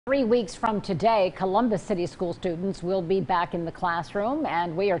3 weeks from today, Columbus City School students will be back in the classroom,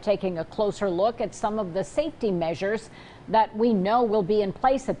 and we are taking a closer look at some of the safety measures that we know will be in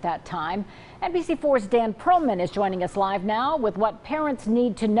place at that time. NBC4's Dan Perlman is joining us live now with what parents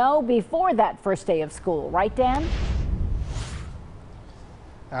need to know before that first day of school. Right, Dan?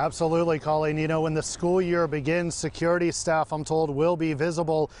 Absolutely, Colleen. You know, when the school year begins, security staff, I'm told, will be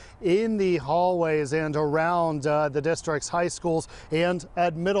visible in the hallways and around the district's high schools and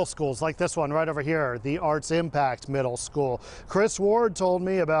at middle schools like this one right over here, the Arts Impact Middle School. Chris Ward told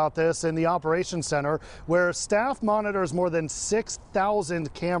me about this in the Operations Center, where staff monitors more than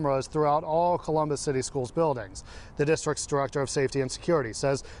 6,000 cameras throughout all Columbus City Schools buildings. The district's Director of Safety and Security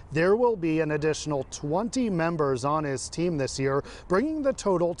says there will be an additional 20 members on his team this year, bringing the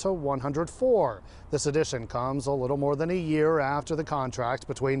total to 104. This addition comes a little more than a year after the contract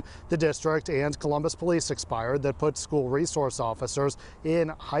between the district and Columbus Police expired that put school resource officers in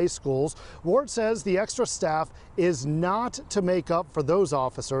high schools. Ward says the extra staff is not to make up for those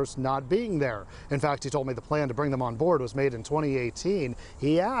officers not being there. In fact, he told me the plan to bring them on board was made in 2018.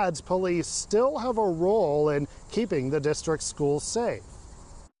 He adds police still have a role in keeping the district's schools safe.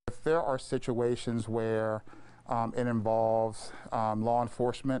 If there are situations where it involves law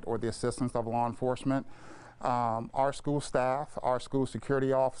enforcement or the assistance of law enforcement, our school staff, our school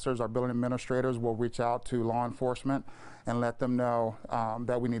security officers, our building administrators will reach out to law enforcement and let them know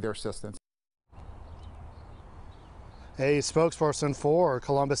that we need their assistance. A spokesperson for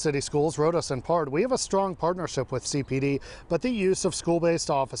Columbus City Schools wrote us in part, "We have a strong partnership with CPD, but the use of school-based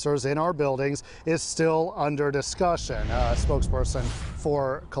officers in our buildings is still under discussion." A spokesperson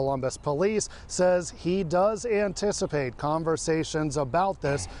for Columbus Police says he does anticipate conversations about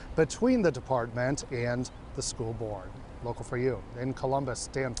this between the department and the school board. Local for you in Columbus,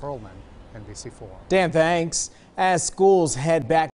 Dan Perlman, NBC4. Dan, thanks. As schools head back